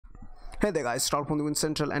Hey there guys, Star from the Win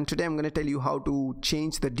Central, and today I'm going to tell you how to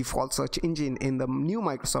change the default search engine in the new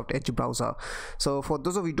Microsoft Edge browser. So for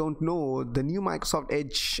those of you who don't know, the new Microsoft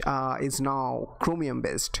Edge is now Chromium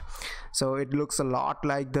based. So it looks a lot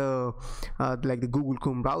like the Google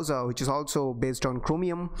Chrome browser, which is also based on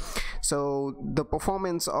Chromium. So the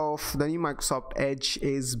performance of the new Microsoft Edge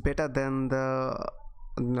is better than the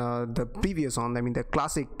previous one, I mean the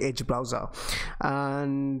classic Edge browser,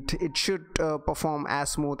 and it should perform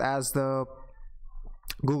as smooth as the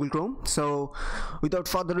Google Chrome. So without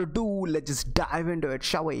further ado, let's just dive into it,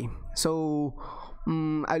 shall we? So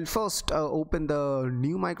I'll first open the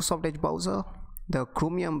new Microsoft Edge browser, the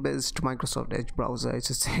Chromium based Microsoft Edge browser, I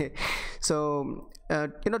should say. So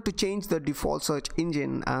to change the default search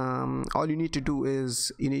engine, all you need to do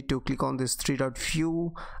is you need to click on this three-dot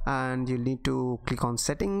view and you need to click on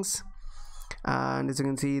settings, and as you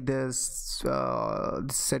can see this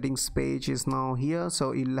settings page is now here.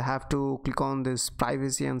 So you'll have to click on this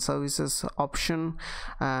privacy and services option,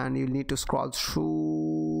 and you'll need to scroll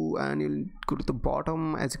through and you'll go to the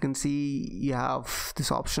bottom. As you can see, you have this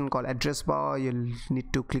option called address bar. You'll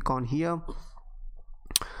need to click on here,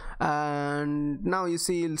 and now you'll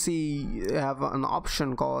see you have an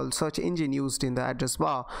option called search engine used in the address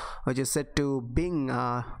bar, which is set to Bing,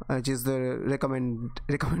 which is the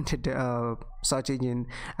recommended search engine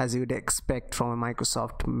as you would expect from a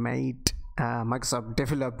Microsoft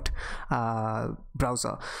developed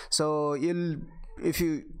browser. So if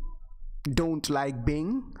you don't like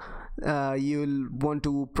Bing, you'll want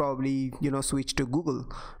to probably switch to Google,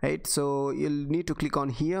 right? So you'll need to click on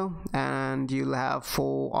here and you'll have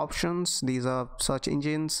 4 options. These are search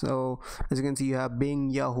engines. So as you can see, you have Bing,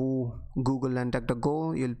 Yahoo, Google and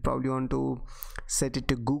DuckDuckGo. You'll probably want to set it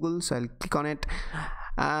to Google, so I'll click on it.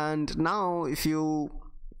 And now if you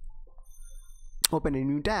open a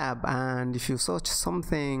new tab and if you search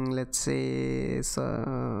something, let's say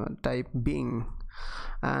type Bing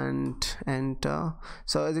and enter.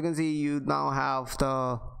 So as you can see, you now have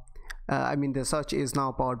the search is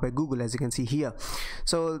now powered by Google, as you can see here.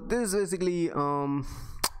 So this is basically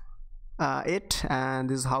it, and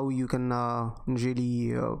this is how you can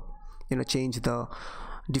really change the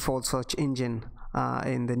default search engine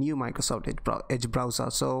in the new Microsoft Edge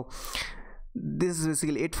browser. So this is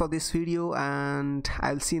basically it for this video, and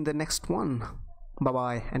I'll see you in the next one. Bye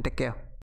bye and take care.